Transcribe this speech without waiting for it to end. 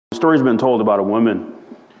story's been told about a woman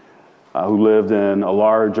who lived in a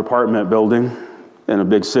large apartment building in a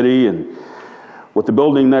big city, and with the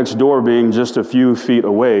building next door being just a few feet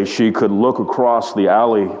away, she could look across the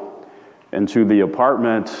alley into the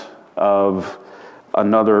apartment of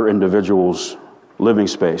another individual's living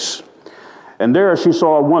space. And there she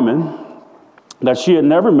saw a woman that she had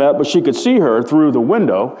never met, but she could see her through the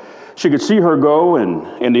window. She could see her go,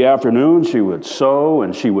 and in the afternoon she would sew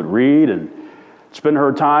and she would read and spend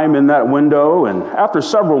her time in that window. And after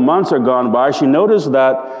several months had gone by, she noticed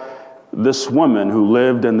that this woman who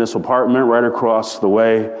lived in this apartment right across the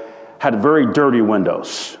way had very dirty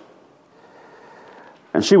windows.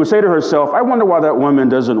 And she would say to herself, I wonder why that woman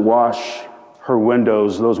doesn't wash her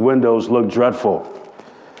windows. Those windows look dreadful.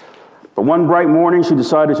 But one bright morning, she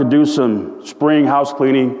decided to do some spring house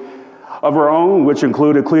cleaning of her own, which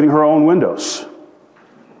included cleaning her own windows.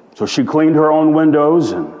 So she cleaned her own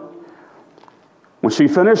windows, and when she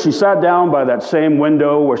finished, she sat down by that same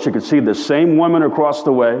window where she could see the same woman across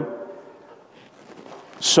the way,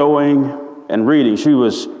 sewing and reading. She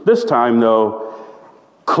was, this time though,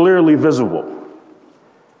 clearly visible.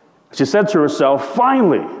 She said to herself,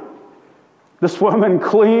 finally, this woman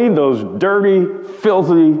cleaned those dirty,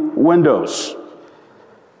 filthy windows.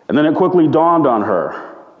 And then it quickly dawned on her.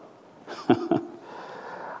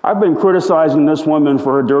 I've been criticizing this woman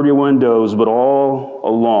for her dirty windows, but all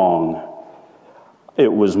along,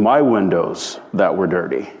 it was my windows that were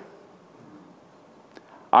dirty.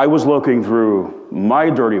 I was looking through my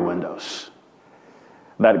dirty windows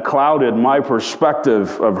that clouded my perspective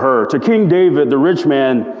of her. To King David, the rich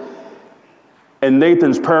man in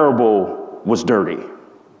Nathan's parable was dirty.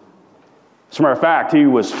 As a matter of fact, he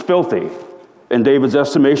was filthy in David's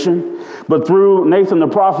estimation. But through Nathan the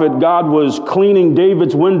prophet, God was cleaning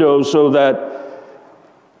David's windows so that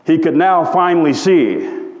he could now finally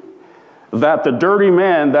see that the dirty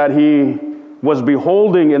man that he was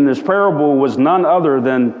beholding in this parable was none other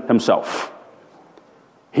than himself.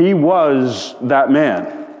 He was that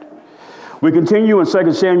man. We continue in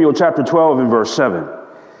 2 Samuel chapter 12 and verse 7.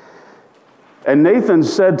 And Nathan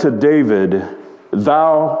said to David,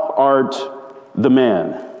 thou art the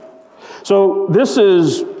man. So this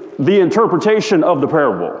is the interpretation of the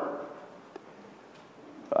parable.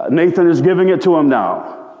 Nathan is giving it to him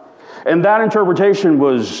now. And that interpretation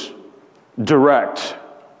was direct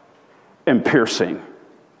and piercing.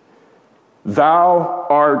 Thou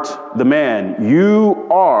art the man. You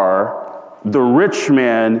are the rich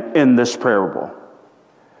man in this parable.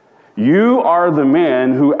 You are the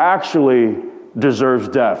man who actually deserves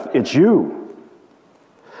death. It's you.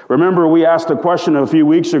 Remember, we asked a question a few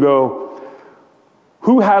weeks ago,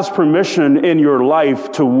 who has permission in your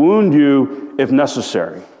life to wound you if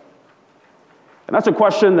necessary? And that's a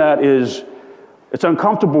question that it's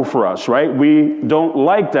uncomfortable for us, right? We don't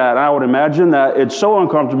like that. I would imagine that it's so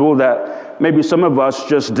uncomfortable that maybe some of us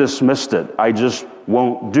just dismissed it. I just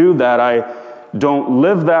won't do that. I don't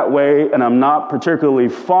live that way, and I'm not particularly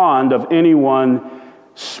fond of anyone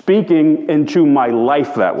speaking into my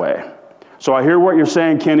life that way. So I hear what you're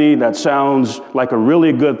saying, Kenny. That sounds like a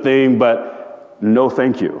really good thing, but no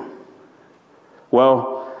thank you.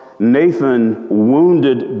 Well, Nathan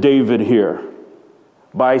wounded David here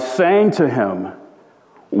by saying to him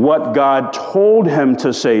what God told him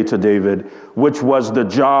to say to David, which was the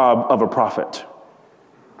job of a prophet,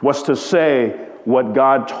 was to say what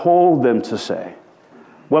God told them to say.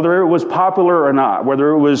 Whether it was popular or not,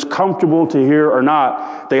 whether it was comfortable to hear or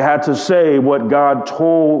not, they had to say what God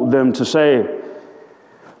told them to say.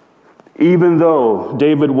 Even though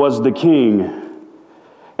David was the king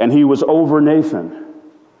and he was over Nathan,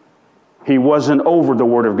 he wasn't over the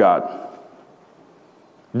Word of God.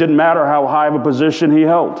 Didn't matter how high of a position he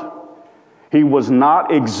held. He was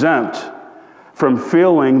not exempt from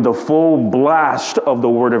feeling the full blast of the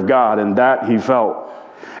Word of God, and that he felt.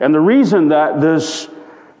 And the reason that this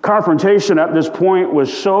confrontation at this point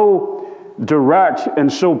was so direct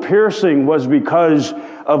and so piercing was because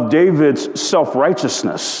of David's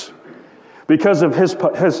self-righteousness, because of his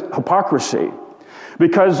hypocrisy,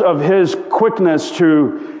 because of his quickness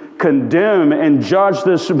to condemn and judge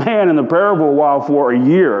this man in the parable while for a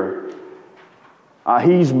year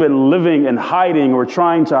he's been living in hiding or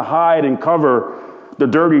trying to hide and cover the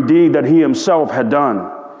dirty deed that he himself had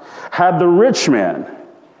done. Had the rich man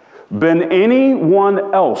been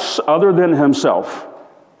anyone else other than himself,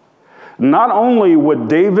 not only would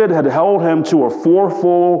David have held him to a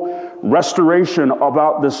fourfold restoration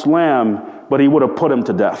about this lamb, but he would have put him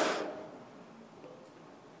to death.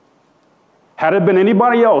 Had it been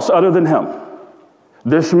anybody else other than him,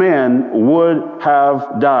 this man would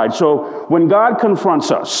have died. So when God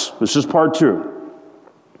confronts us, this is part 2,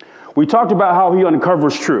 We talked about how he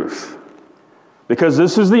uncovers truth, because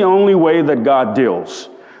this is the only way that God deals.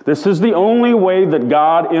 This is the only way that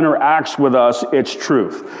God interacts with us. It's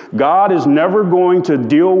truth. God is never going to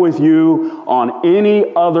deal with you on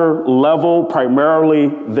any other level primarily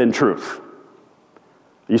than truth.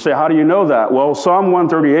 You say, how do you know that? Well, Psalm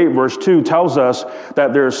 138 verse 2 tells us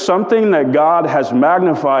that there's something that God has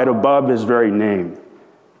magnified above his very name.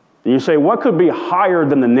 And you say, what could be higher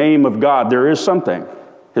than the name of God? There is something,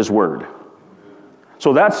 his word.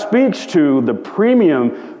 So that speaks to the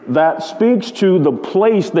premium, that speaks to the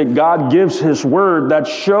place that God gives his word, that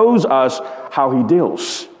shows us how he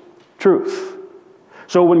deals. Truth.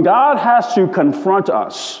 So when God has to confront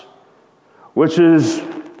us, which is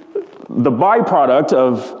the byproduct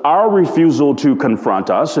of our refusal to confront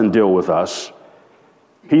us and deal with us,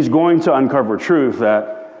 he's going to uncover truth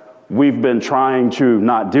that we've been trying to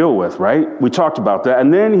not deal with, right? We talked about that.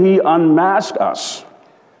 And then he unmasks us.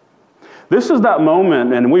 This is that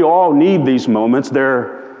moment, and we all need these moments.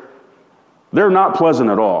 They're not pleasant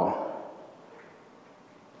at all.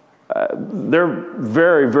 They're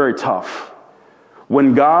very, very tough.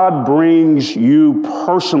 When God brings you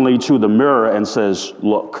personally to the mirror and says,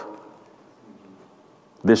 look,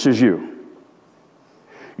 this is you.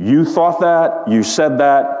 You thought that, you said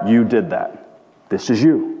that, you did that. This is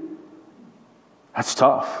you. That's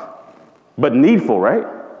tough, but needful, right?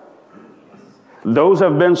 Those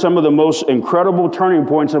have been some of the most incredible turning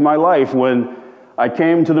points in my life, when I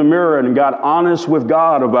came to the mirror and got honest with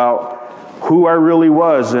God about who I really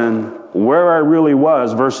was and where I really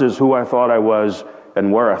was versus who I thought I was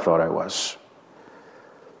and where I thought I was.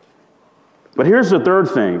 But here's the third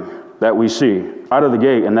thing that we see out of the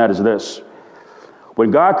gate, and that is this. When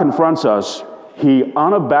God confronts us, he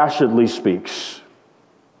unabashedly speaks.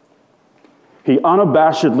 He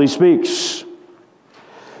unabashedly speaks.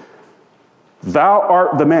 Thou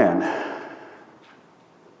art the man.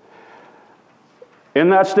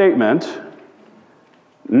 In that statement,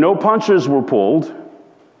 no punches were pulled.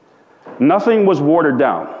 Nothing was watered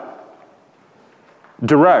down.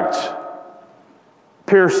 Direct,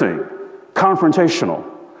 piercing, confrontational.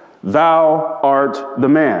 Thou art the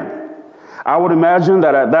man. I would imagine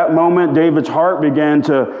that at that moment, David's heart began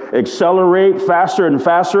to accelerate faster and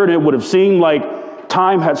faster, and it would have seemed like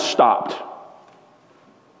time had stopped.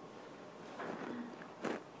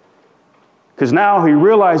 Because now he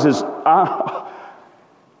realizes, oh,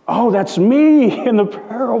 that's me in the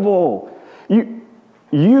parable.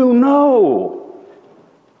 You know.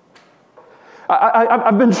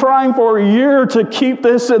 I've been trying for a year to keep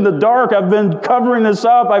this in the dark. I've been covering this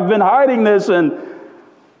up. I've been hiding this, and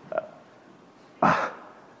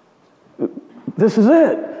this is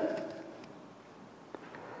it.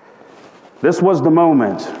 This was the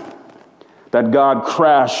moment that God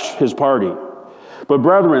crashed his party. But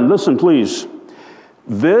brethren, listen, please.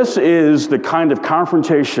 This is the kind of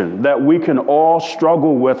confrontation that we can all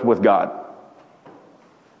struggle with God.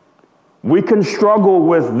 We can struggle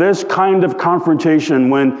with this kind of confrontation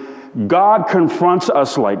when God confronts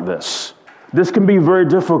us like this. This can be very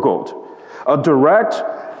difficult. A direct,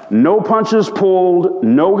 no punches pulled,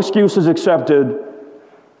 no excuses accepted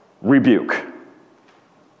rebuke.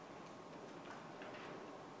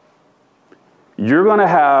 You're going to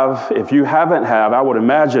have, if you haven't had, I would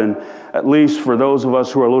imagine, at least for those of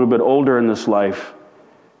us who are a little bit older in this life,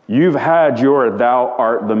 you've had your thou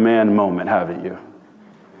art the man moment, haven't you?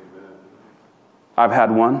 I've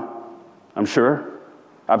had one, I'm sure.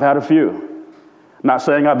 I've had a few. I'm not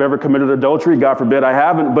saying I've ever committed adultery, God forbid I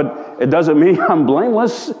haven't, but it doesn't mean I'm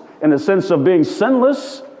blameless in the sense of being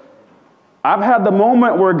sinless. I've had the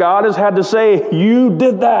moment where God has had to say, you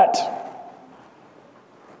did that.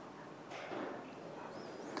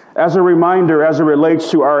 As a reminder, as it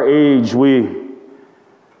relates to our age, we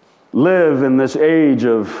live in this age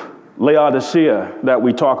of Laodicea that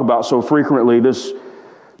we talk about so frequently. This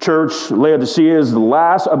church, Laodicea, is the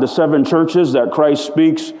last of the 7 churches that Christ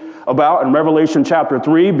speaks about in Revelation chapter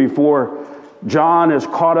 3 before John is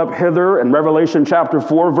caught up hither in Revelation chapter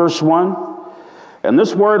 4, verse 1. And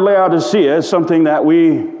this word Laodicea is something that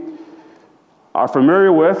we are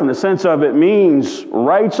familiar with in the sense of it means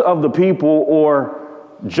rights of the people or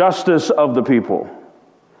justice of the people.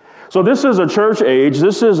 So this is a church age.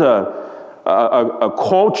 This is a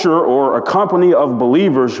culture or a company of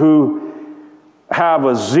believers who have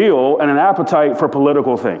a zeal and an appetite for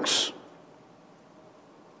political things.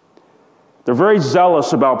 They're very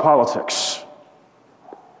zealous about politics.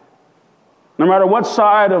 No matter what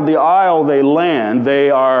side of the aisle they land,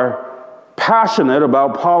 they are passionate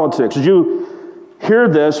about politics. Did you hear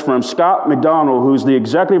this from Scott McDonald, who's the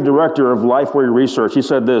executive director of Lifeway Research? He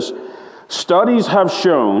said this: studies have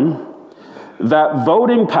shown that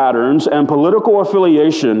voting patterns and political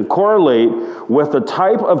affiliation correlate with the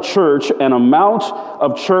type of church and amount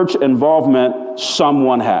of church involvement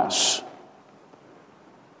someone has.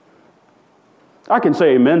 I can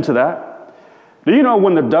say amen to that. Do you know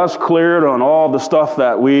when the dust cleared on all the stuff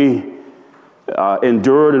that we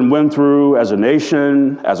endured and went through as a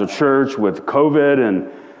nation, as a church, with COVID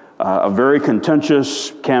and a very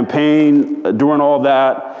contentious campaign during all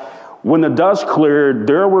that, when the dust cleared,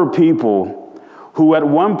 there were people who at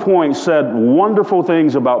one point said wonderful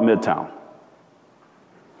things about Midtown.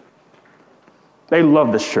 They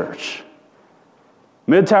love this church.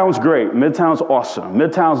 Midtown's great. Midtown's awesome.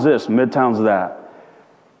 Midtown's this. Midtown's that.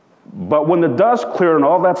 But when the dust cleared and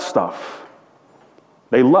all that stuff,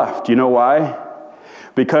 they left. You know why?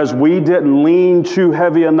 Because we didn't lean too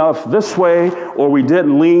heavy enough this way, or we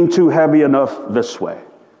didn't lean too heavy enough this way.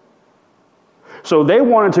 So they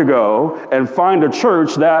wanted to go and find a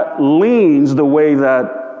church that leans the way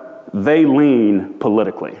that they lean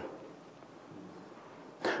politically.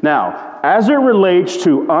 Now, as it relates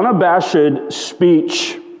to unabashed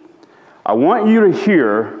speech, I want you to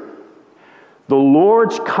hear the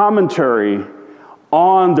Lord's commentary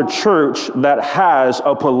on the church that has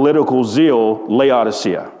a political zeal,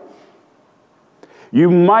 Laodicea. You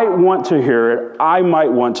might want to hear it. I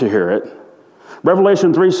might want to hear it.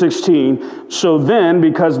 Revelation 3:16, so then,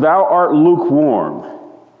 because thou art lukewarm,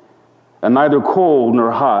 and neither cold nor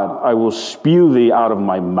hot, I will spew thee out of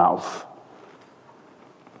my mouth.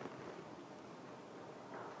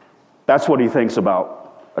 That's what he thinks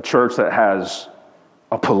about a church that has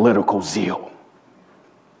a political zeal.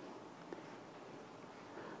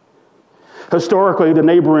 Historically, the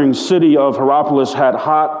neighboring city of Hierapolis had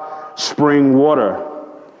hot spring water,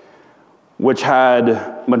 which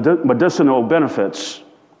had medicinal benefits.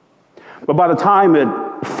 But by the time it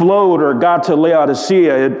flowed or got to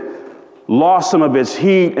Laodicea, it lost some of its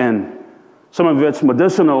heat and some of its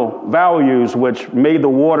medicinal values, which made the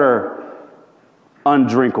water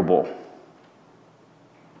undrinkable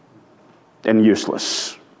and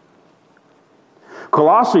useless.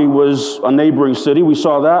 Colossae was a neighboring city. We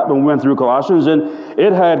saw that when we went through Colossians, and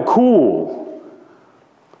it had cool,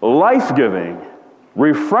 life-giving,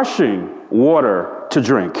 refreshing water to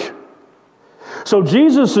drink. So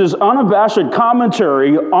Jesus' unabashed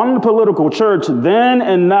commentary on the political church then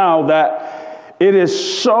and now that it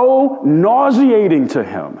is so nauseating to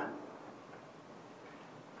him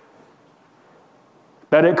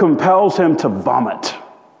that it compels him to vomit.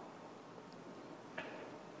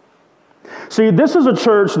 See, this is a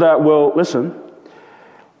church that will, listen,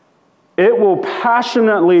 it will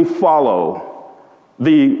passionately follow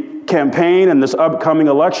the campaign and this upcoming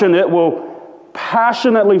election. It will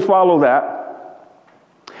passionately follow that.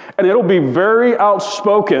 And it'll be very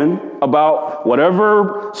outspoken about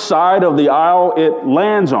whatever side of the aisle it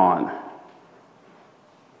lands on.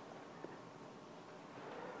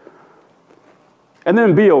 And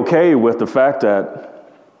then be okay with the fact that,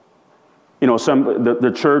 you know,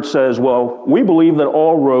 the church says, well, we believe that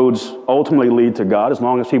all roads ultimately lead to God as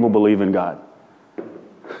long as people believe in God.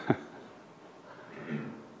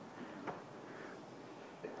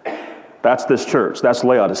 That's this church. That's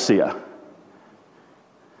Laodicea.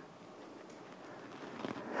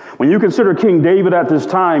 When you consider King David at this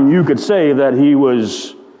time, you could say that he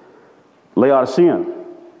was Laodicean.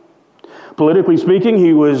 Politically speaking,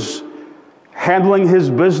 he was handling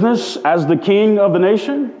his business as the king of the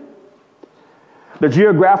nation. The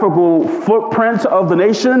geographical footprint of the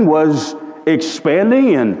nation was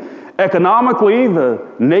expanding, and economically, the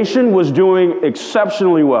nation was doing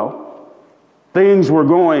exceptionally well. Things were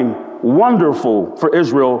going wonderful for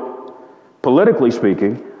Israel, politically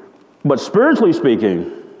speaking, but spiritually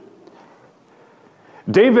speaking,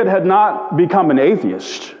 David had not become an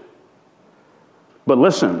atheist. But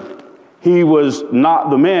listen, he was not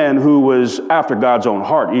the man who was after God's own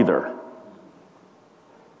heart either.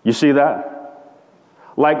 You see that?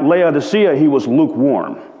 Like Laodicea, he was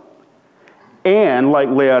lukewarm. And like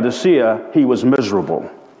Laodicea, he was miserable.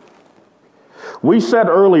 We said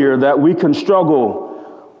earlier that we can struggle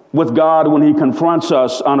with God when he confronts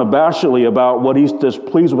us unabashedly about what he's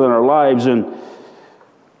displeased with in our lives. And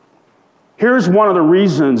here's one of the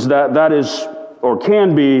reasons that is or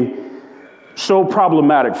can be so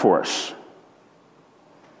problematic for us.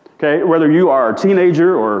 Okay, whether you are a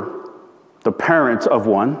teenager or the parent of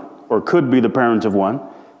one, or could be the parent of one,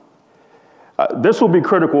 this will be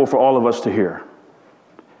critical for all of us to hear.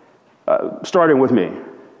 Starting with me.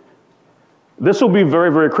 This will be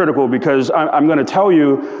very, very critical because I'm going to tell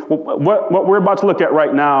you what we're about to look at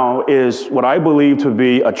right now is what I believe to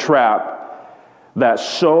be a trap that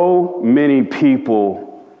so many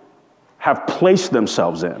people have placed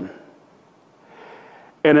themselves in.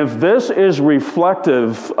 And if this is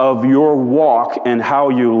reflective of your walk and how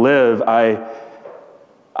you live,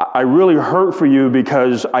 I really hurt for you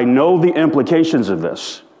because I know the implications of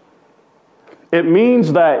this. It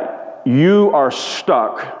means that you are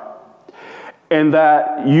stuck and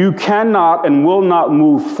that you cannot and will not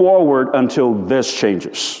move forward until this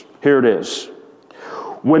changes. Here it is.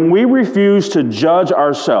 When we refuse to judge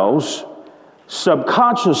ourselves,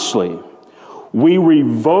 subconsciously, we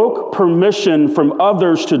revoke permission from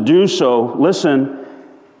others to do so, listen,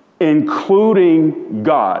 including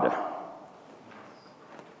God.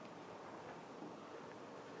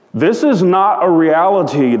 This is not a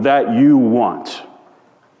reality that you want.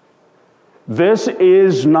 This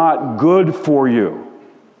is not good for you.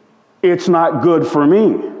 It's not good for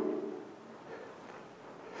me.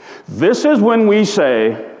 This is when we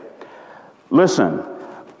say, listen,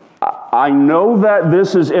 I know that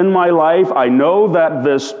this is in my life. I know that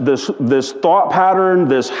this thought pattern,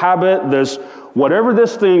 this habit, this whatever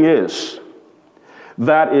this thing is,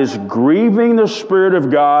 that is grieving the Spirit of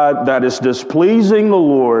God, that is displeasing the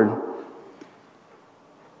Lord.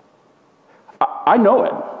 I know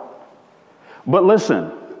it. But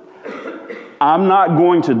listen, I'm not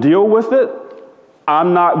going to deal with it.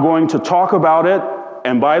 I'm not going to talk about it.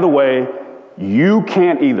 And by the way, you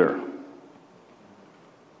can't either.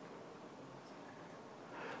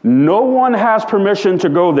 No one has permission to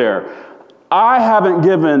go there. I haven't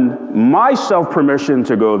given myself permission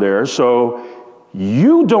to go there, so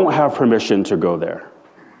you don't have permission to go there.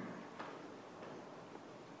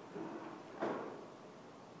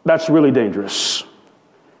 That's really dangerous.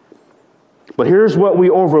 But here's what we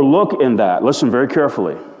overlook in that. Listen very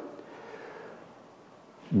carefully.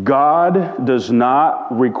 God does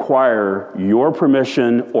not require your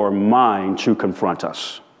permission or mine to confront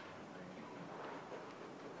us.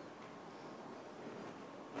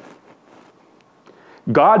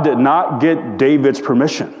 God did not get David's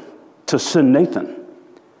permission to send Nathan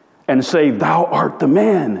and say, "Thou art the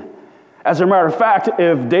man." As a matter of fact,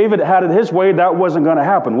 if David had it his way, that wasn't going to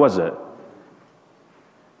happen, was it?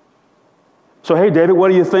 So, hey, David, what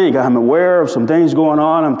do you think? I'm aware of some things going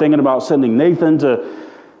on. I'm thinking about sending Nathan to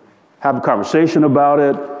have a conversation about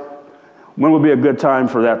it. When would be a good time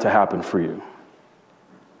for that to happen for you?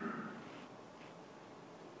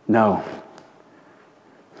 No.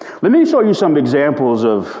 Let me show you some examples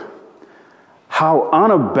of how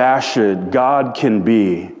unabashed God can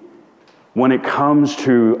be when it comes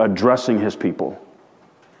to addressing his people.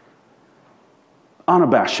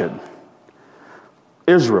 Unabashed.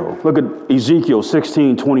 Israel. Look at Ezekiel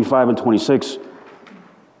 16, 25 and 26.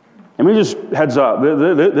 Let me just heads up.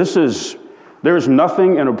 There is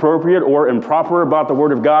nothing inappropriate or improper about the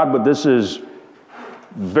Word of God, but this is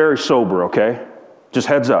very sober, okay? Just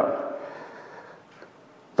heads up.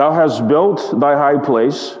 Thou hast built thy high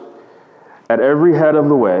place at every head of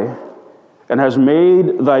the way, and has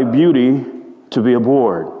made thy beauty to be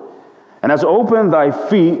abhorred, and has opened thy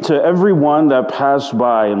feet to every one that passed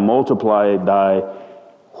by, and multiplied thy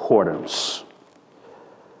whoredoms.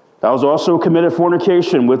 Thou hast also committed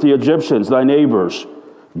fornication with the Egyptians, thy neighbors,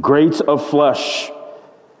 great of flesh,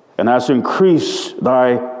 and hast increased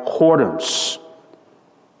thy whoredoms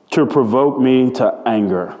to provoke me to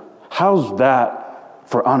anger. How's that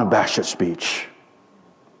for unabashed speech?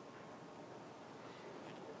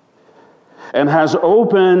 And has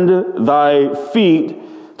opened thy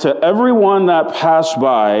feet to everyone that passed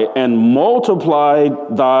by, and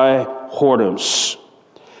multiplied thy whoredoms.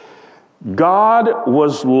 God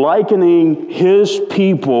was likening his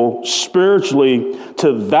people spiritually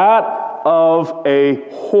to that of a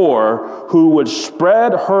whore who would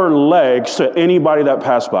spread her legs to anybody that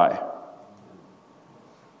passed by.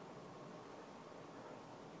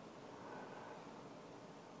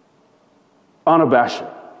 Unabashed.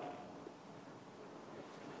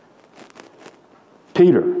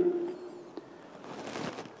 Peter.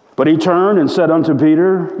 But he turned and said unto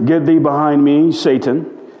Peter, Get thee behind me,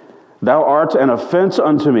 Satan. Thou art an offense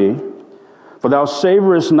unto me, for thou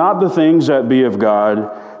savorest not the things that be of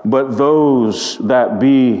God, but those that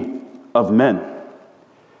be of men.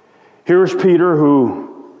 Here's Peter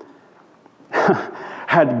who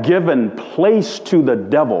had given place to the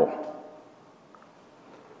devil.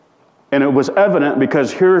 And it was evident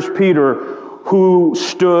because here's Peter who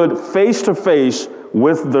stood face to face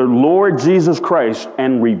with the Lord Jesus Christ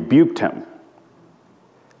and rebuked him.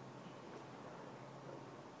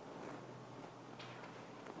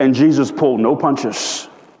 And Jesus pulled no punches.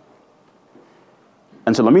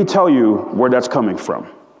 And so let me tell you where that's coming from.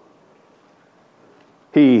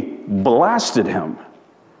 He blasted him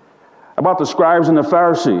about the scribes and the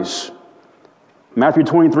Pharisees Matthew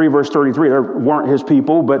 23, verse 33, there weren't his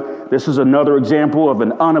people, but this is another example of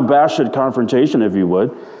an unabashed confrontation, if you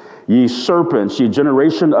would. Ye serpents, ye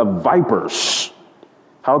generation of vipers,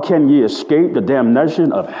 how can ye escape the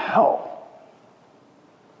damnation of hell?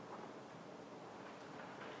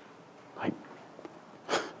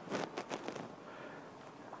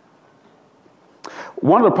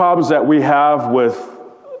 One of the problems that we have with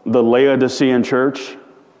the Laodicean church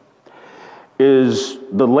is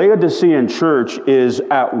the Laodicean church is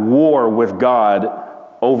at war with God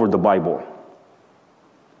over the Bible.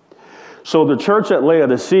 So the church at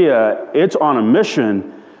Laodicea, it's on a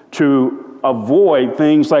mission to avoid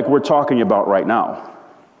things like we're talking about right now.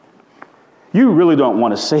 You really don't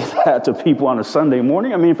want to say that to people on a Sunday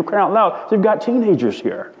morning. I mean, for crying out loud, they've got teenagers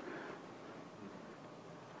here.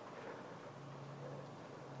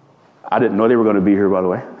 I didn't know they were going to be here, by the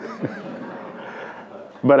way.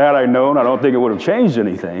 But had I known, I don't think it would have changed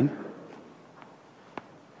anything.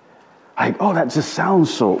 Like, oh, that just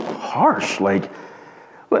sounds so harsh. Like,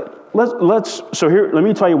 so here, let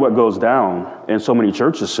me tell you what goes down in so many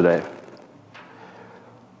churches today.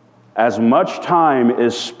 As much time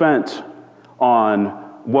is spent on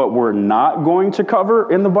what we're not going to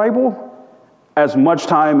cover in the Bible, as much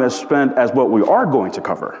time is spent as what we are going to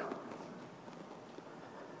cover.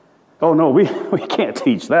 Oh, no, we can't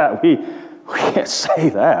teach that. We can't say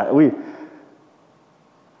that.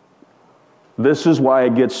 This is why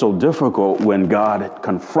it gets so difficult when God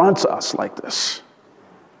confronts us like this.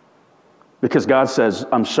 Because God says,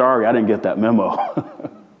 I'm sorry, I didn't get that memo.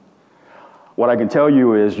 What I can tell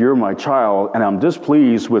you is you're my child, and I'm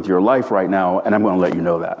displeased with your life right now, and I'm going to let you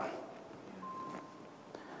know that.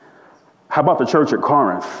 How about the church at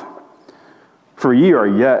Corinth? For ye are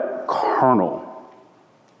yet carnal.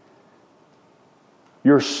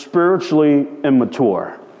 You're spiritually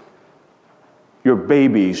immature. You're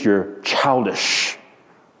babies. You're childish.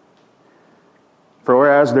 For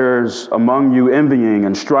whereas there's among you envying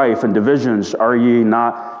and strife and divisions, are ye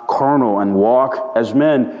not carnal and walk as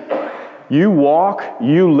men? You walk,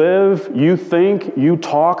 you live, you think, you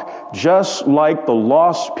talk just like the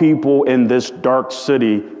lost people in this dark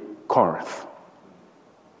city, Corinth.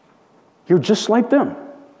 You're just like them.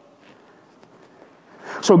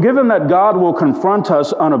 So given that God will confront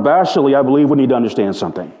us unabashedly, I believe we need to understand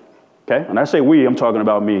something. Okay? And I say we, I'm talking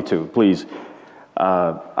about me too, please.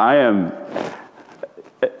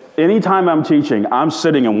 Anytime I'm teaching, I'm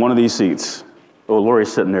sitting in one of these seats. Oh,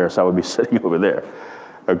 Lori's sitting there, so I would be sitting over there.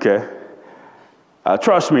 Okay?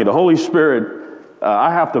 Trust me, the Holy Spirit,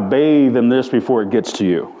 I have to bathe in this before it gets to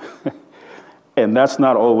you. And that's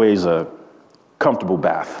not always a comfortable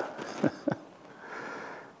bath.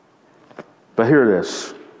 But hear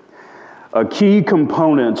this. A key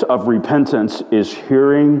component of repentance is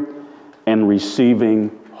hearing and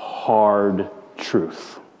receiving hard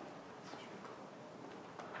truth.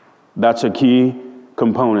 That's a key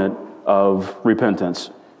component of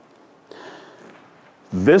repentance.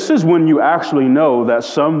 This is when you actually know that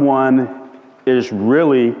someone is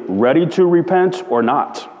really ready to repent or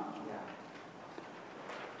not.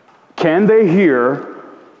 Can they hear?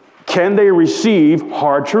 Can they receive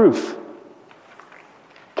hard truth?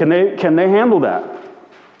 Can they handle that?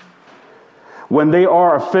 When they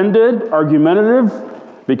are offended,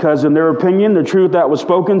 argumentative, because in their opinion, the truth that was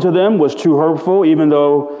spoken to them was too hurtful, even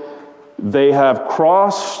though they have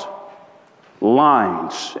crossed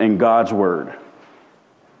lines in God's word,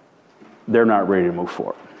 they're not ready to move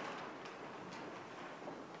forward.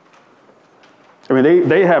 I mean,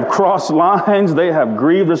 they have crossed lines. They have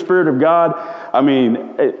grieved the Spirit of God. I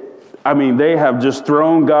mean, they have just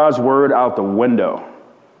thrown God's word out the window.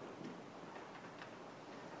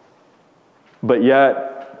 But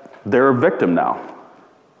yet, they're a victim now.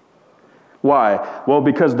 Why? Well,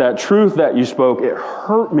 because that truth that you spoke, it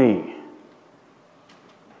hurt me.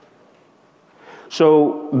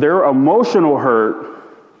 So their emotional hurt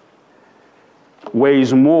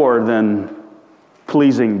weighs more than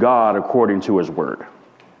pleasing God according to His word.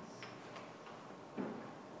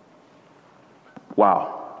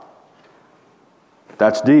 Wow.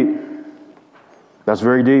 That's deep. That's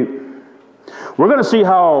very deep. We're going to see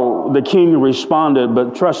how the king responded,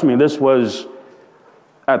 but trust me,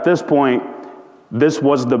 at this point, this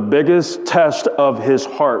was the biggest test of his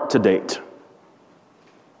heart to date.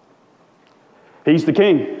 He's the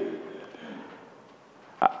king.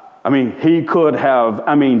 I mean, he could have,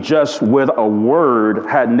 just with a word,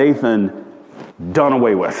 had Nathan done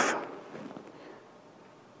away with.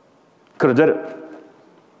 Could have did it.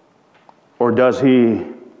 Or does he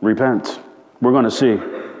repent? We're going to see.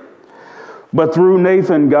 But through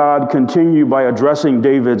Nathan, God continued by addressing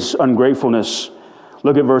David's ungratefulness.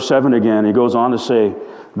 Look at verse 7 again. He goes on to say,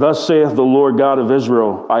 "Thus saith the Lord God of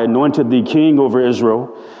Israel, I anointed thee king over Israel,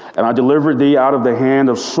 and I delivered thee out of the hand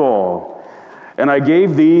of Saul. And I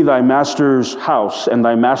gave thee thy master's house and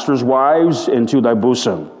thy master's wives into thy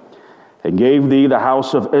bosom, and gave thee the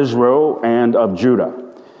house of Israel and of Judah.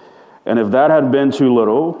 And if that had been too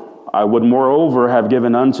little, I would moreover have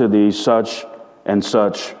given unto thee such and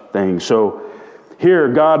such things." So here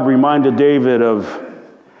God reminded David of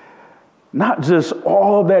not just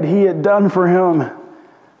all that he had done for him,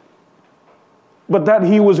 but that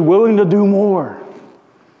he was willing to do more.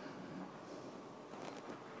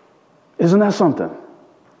 Isn't that something?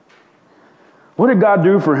 What did God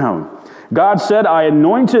do for him? God said, "I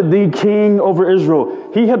anointed thee king over Israel."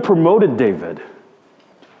 He had promoted David.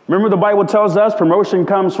 Remember, the Bible tells us promotion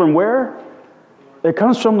comes from where? It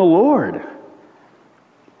comes from the Lord.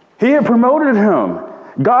 He had promoted him.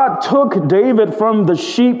 God took David from the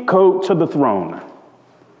sheepcote to the throne.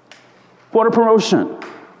 What a promotion.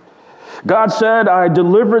 God said, "I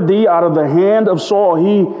delivered thee out of the hand of Saul."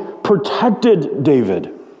 He protected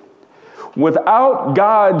David. Without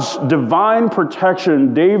God's divine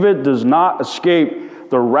protection, David does not escape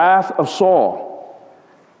the wrath of Saul.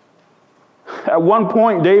 At one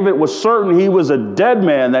point, David was certain he was a dead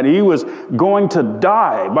man, that he was going to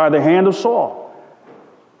die by the hand of Saul.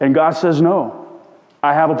 And God says, "No,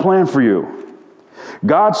 I have a plan for you."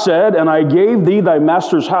 God said, "And I gave thee thy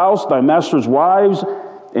master's house, thy master's wives,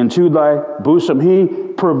 into thy bosom." He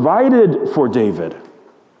provided for David.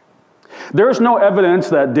 There is no evidence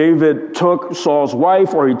that David took Saul's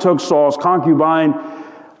wife or he took Saul's concubine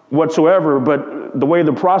whatsoever, but the way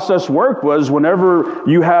the process worked was whenever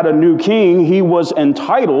you had a new king, he was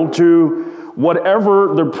entitled to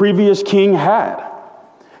whatever the previous king had.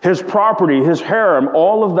 His property, his harem,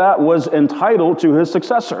 all of that was entitled to his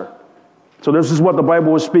successor. So this is what the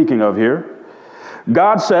Bible is speaking of here.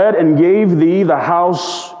 God said, "And gave thee the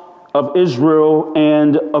house of Israel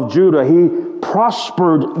and of Judah." He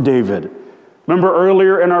prospered David. Remember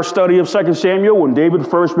earlier in our study of 2 Samuel, when David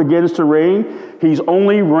first begins to reign, he's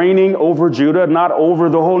only reigning over Judah, not over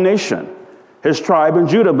the whole nation, his tribe in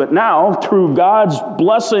Judah. But now, through God's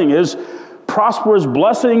blessing, his prosperous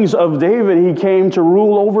blessings of David, he came to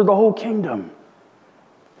rule over the whole kingdom.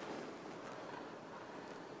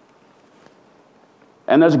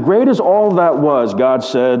 And as great as all that was, God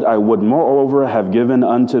said, "I would moreover have given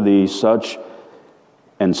unto thee such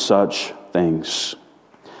and such things."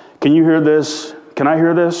 Can you hear this? Can I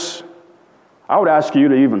hear this? I would ask you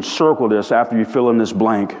to even circle this after you fill in this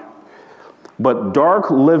blank. But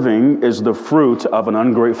dark living is the fruit of an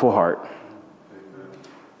ungrateful heart.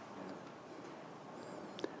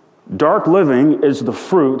 Dark living is the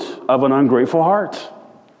fruit of an ungrateful heart.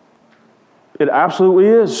 It absolutely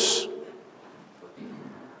is.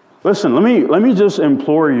 Listen, let me just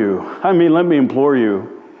implore you. Let me implore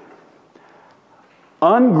you.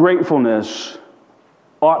 Ungratefulness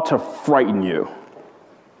ought to frighten you.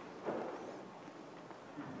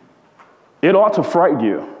 It ought to frighten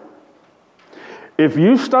you. If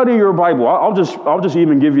you study your Bible, I'll just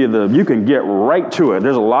even give you you can get right to it.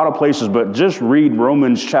 There's a lot of places, but just read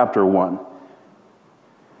Romans chapter 1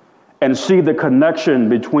 and see the connection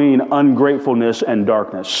between ungratefulness and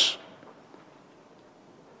darkness.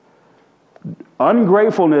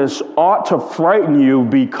 Ungratefulness ought to frighten you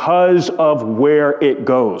because of where it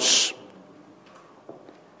goes.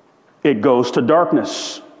 It goes to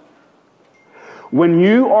darkness. When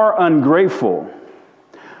you are ungrateful,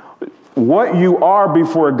 what you are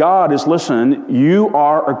before God is, listen, you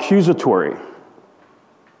are accusatory.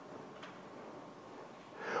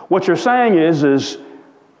 What you're saying is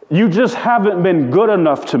you just haven't been good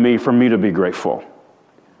enough to me for me to be grateful.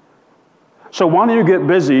 So why don't you get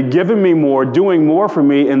busy giving me more, doing more for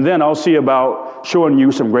me, and then I'll see about showing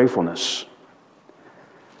you some gratefulness.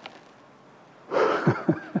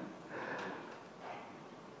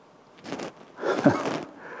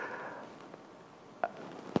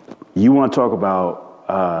 You want to talk about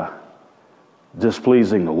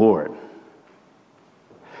displeasing the Lord.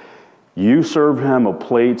 You serve him a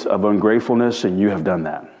plate of ungratefulness, and you have done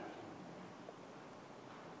that.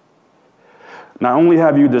 Not only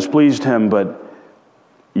have you displeased him, but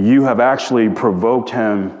you have actually provoked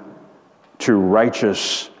him to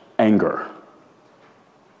righteous anger.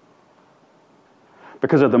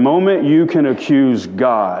 Because at the moment you can accuse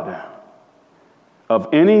God of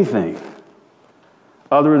anything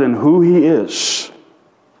other than who he is,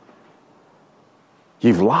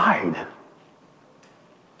 you've lied.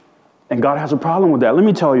 And God has a problem with that. Let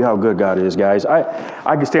me tell you how good God is, guys.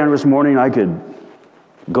 I could stand here this morning, I could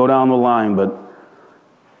go down the line, but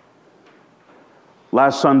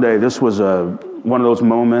last Sunday, this was one of those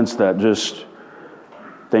moments that just,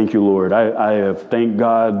 thank you, Lord. I have thanked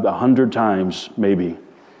God 100 times, maybe,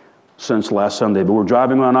 since last Sunday. But we're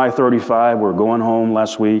driving on I-35. We're going home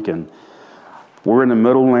last week, and we're in the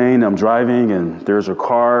middle lane. I'm driving, and there's a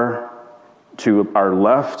car to our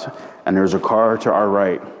left, and there's a car to our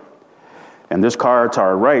right. And this car to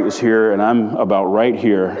our right is here, and I'm about right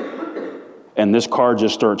here. And this car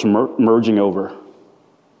just starts merging over.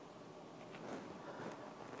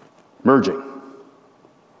 Merging.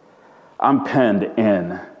 I'm penned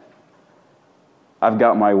in. I've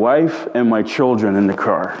got my wife and my children in the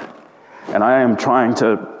car. And I am trying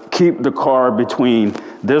to keep the car between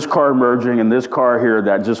this car merging and this car here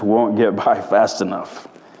that just won't get by fast enough.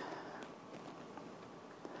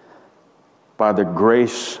 By the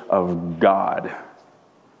grace of God,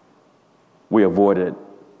 we avoided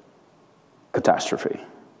catastrophe.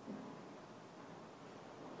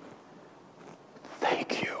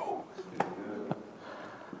 Thank you.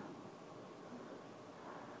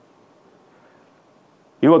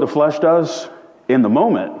 You know what the flesh does? In the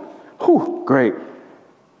moment, whew, great.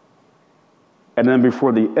 And then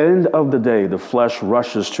before the end of the day, the flesh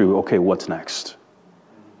rushes to, okay, what's next?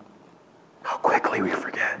 How quickly we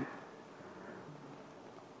forget.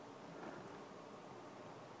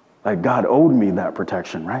 Like God owed me that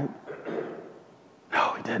protection, right?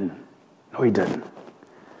 No, he didn't. No, he didn't.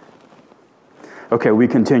 Okay, we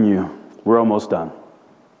continue. We're almost done.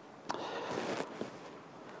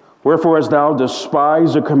 Wherefore, as thou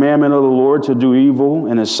despised the commandment of the Lord to do evil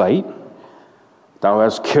in his sight, thou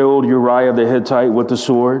hast killed Uriah the Hittite with the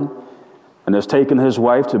sword, and hast taken his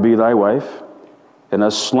wife to be thy wife, and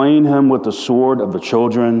hast slain him with the sword of the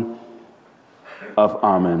children of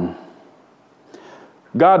Ammon.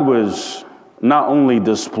 God was not only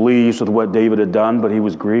displeased with what David had done, but he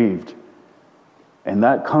was grieved. And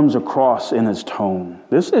that comes across in his tone.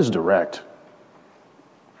 This is direct.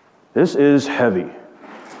 This is heavy.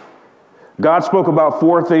 God spoke about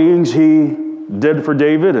 4 things he did for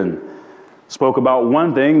David and spoke about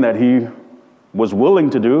one thing that he was willing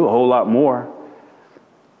to do, a whole lot more.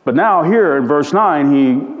 But now here in verse 9,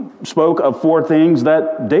 he spoke of 4 things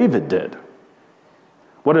that David did.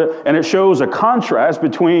 And it shows a contrast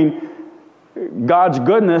between God's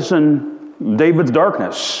goodness and David's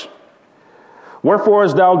darkness. Wherefore,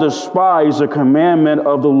 as thou despise the commandment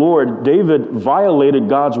of the Lord, David violated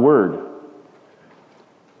God's word.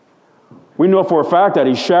 We know for a fact that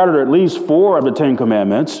he shattered at least 4 of the 10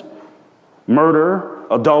 commandments: murder,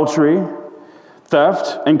 adultery,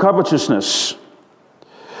 theft, and covetousness.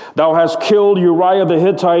 Thou hast killed Uriah the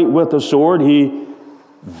Hittite with the sword. He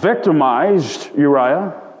victimized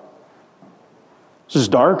Uriah. This is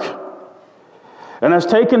dark. And has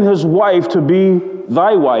taken his wife to be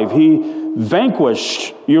thy wife. He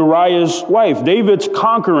vanquished Uriah's wife. David's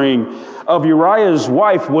conquering of Uriah's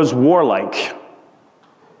wife was warlike.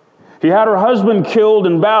 He had her husband killed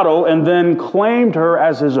in battle and then claimed her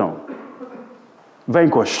as his own.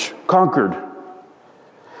 Vanquished, conquered.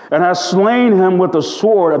 And has slain him with the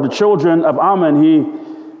sword of the children of Ammon. He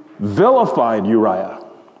vilified Uriah.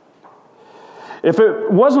 If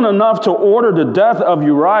it wasn't enough to order the death of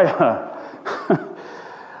Uriah,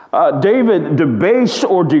 David debased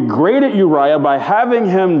or degraded Uriah by having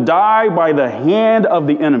him die by the hand of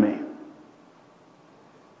the enemy.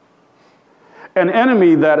 An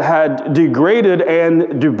enemy that had degraded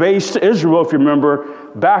and debased Israel, if you remember,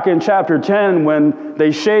 back in chapter 10 when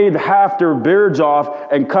they shaved half their beards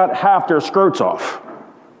off and cut half their skirts off.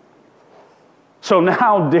 So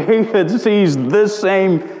now David sees this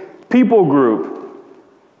same people group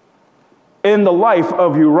in the life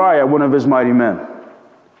of Uriah, one of his mighty men.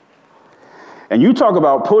 And you talk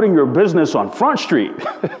about putting your business on Front Street.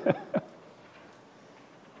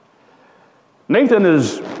 Nathan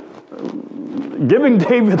is giving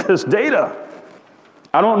David this data.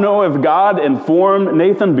 I don't know if God informed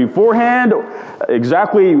Nathan beforehand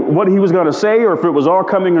exactly what he was going to say or if it was all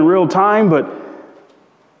coming in real time, but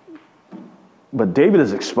David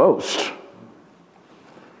is exposed.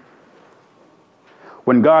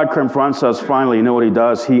 When God confronts us, finally, you know what he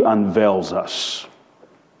does? He unveils us.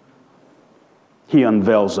 He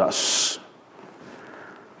unveils us.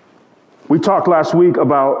 We talked last week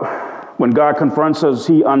about when God confronts us,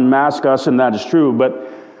 he unmasks us, and that is true.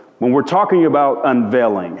 But when we're talking about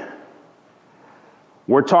unveiling,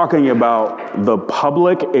 we're talking about the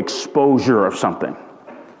public exposure of something.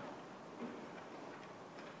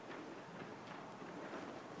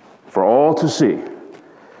 For all to see.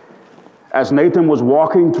 As Nathan was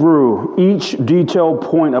walking through each detailed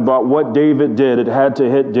point about what David did, it had to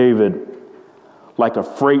hit David like a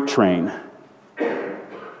freight train.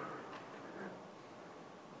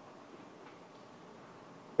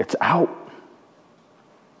 out.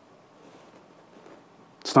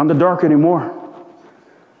 It's not the dark anymore.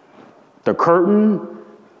 The curtain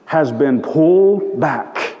has been pulled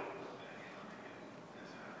back.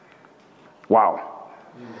 Wow.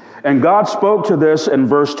 And God spoke to this in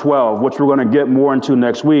verse 12, which we're going to get more into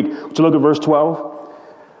next week. Would you look at verse 12?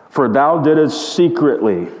 For thou didst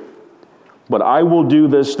secretly, but I will do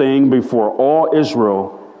this thing before all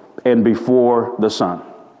Israel and before the sun.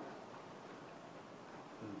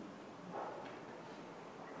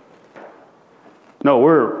 No,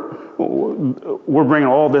 we're bringing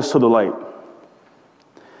all this to the light.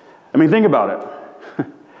 I mean, think about it.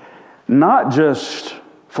 Not just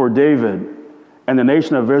for David and the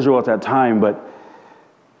nation of Israel at that time,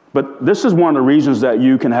 but this is one of the reasons that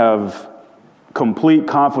you can have complete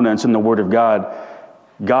confidence in the Word of God.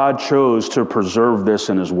 God chose to preserve this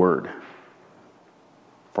in His Word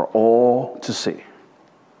for all to see.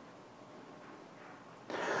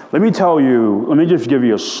 Let me just give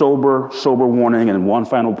you a sober warning and one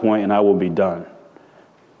final point, and I will be done.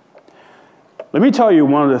 Let me tell you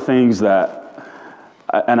one of the things that,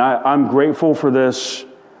 and I'm grateful for this,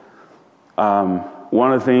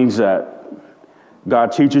 one of the things that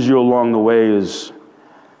God teaches you along the way is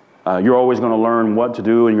you're always going to learn what to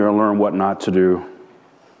do and you're going to learn what not to do.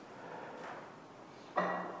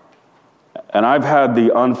 And I've had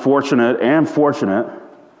the unfortunate and fortunate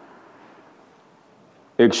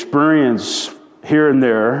experience here and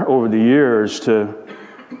there over the years to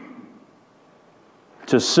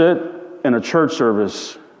sit in a church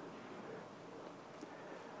service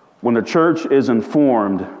when the church is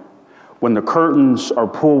informed, when the curtains are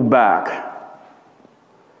pulled back,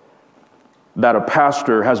 that a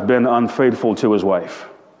pastor has been unfaithful to his wife.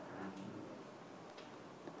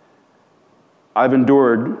 I've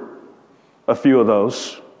endured a few of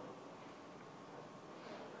those.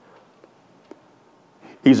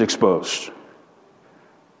 He's exposed.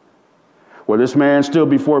 Where this man stood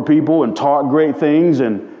before people and taught great things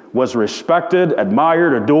and was respected,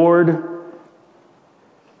 admired, adored.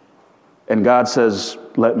 And God says,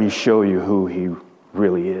 let me show you who he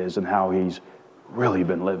really is and how he's really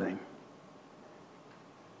been living.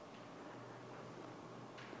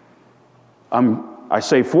 I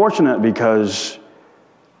say fortunate because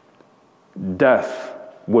death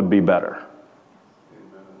would be better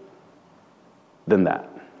than that.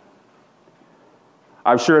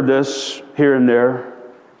 I've shared this here and there.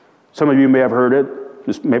 Some of you may have heard it.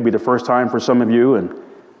 This may be the first time for some of you,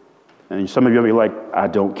 and some of you will be like, I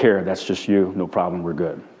don't care. That's just you. No problem. We're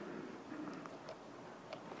good.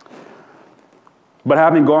 But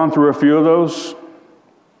having gone through a few of those,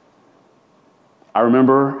 I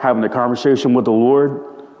remember having a conversation with the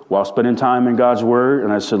Lord while spending time in God's Word,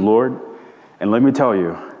 and I said, Lord, and let me tell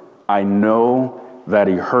you, I know that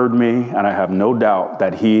He heard me, and I have no doubt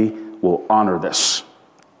that He will honor this.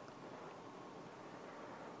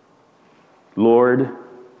 Lord,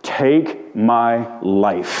 take my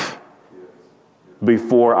life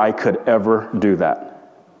before I could ever do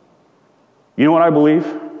that. You know what I believe?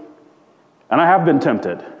 And I have been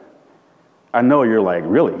tempted. I know you're like,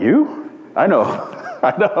 really, you? I know.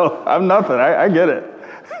 I'm nothing. I get it.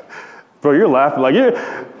 Bro, you're laughing like,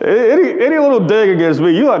 any little dig against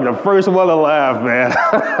me, you're like the first one to laugh, man.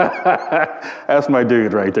 That's my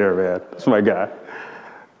dude right there, man. That's my guy.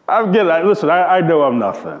 Listen, I know I'm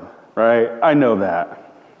nothing, right? I know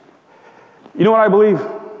that. You know what I believe?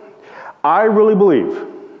 I really believe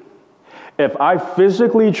if I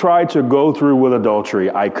physically tried to go through with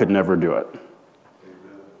adultery, I could never do it.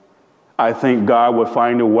 I think God would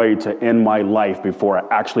find a way to end my life before I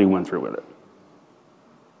actually went through with it.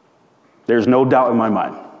 There's no doubt in my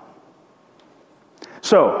mind.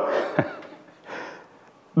 So,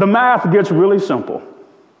 the math gets really simple.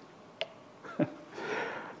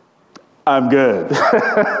 I'm good.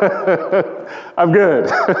 I'm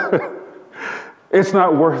good. It's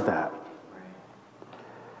not worth that.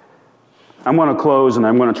 I'm going to close and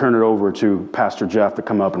I'm going to turn it over to Pastor Jeff to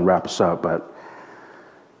come up and wrap us up. But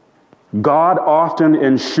God often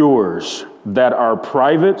ensures that our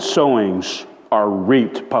private sowings are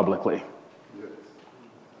reaped publicly.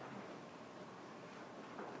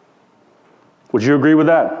 Would you agree with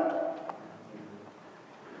that?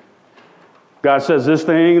 God says this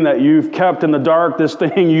thing that you've kept in the dark, this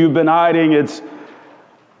thing you've been hiding, it's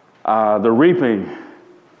the reaping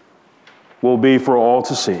will be for all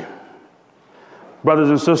to see. Brothers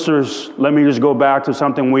and sisters, let me just go back to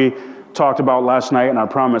something we talked about last night, and I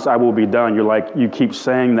promise I will be done. You're like, you keep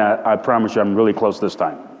saying that. I promise you I'm really close this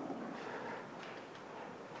time.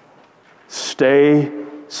 Stay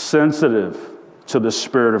sensitive to the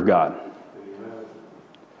Spirit of God.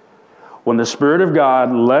 When the Spirit of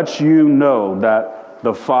God lets you know that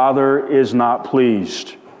the Father is not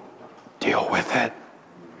pleased, deal with it.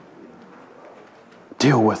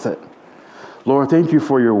 Deal with it. Lord, thank you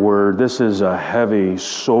for your word. This is a heavy,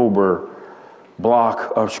 sober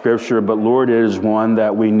block of Scripture, but Lord, it is one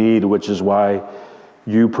that we need, which is why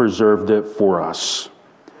you preserved it for us.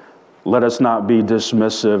 Let us not be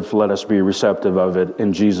dismissive. Let us be receptive of it.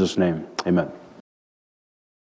 In Jesus' name, amen.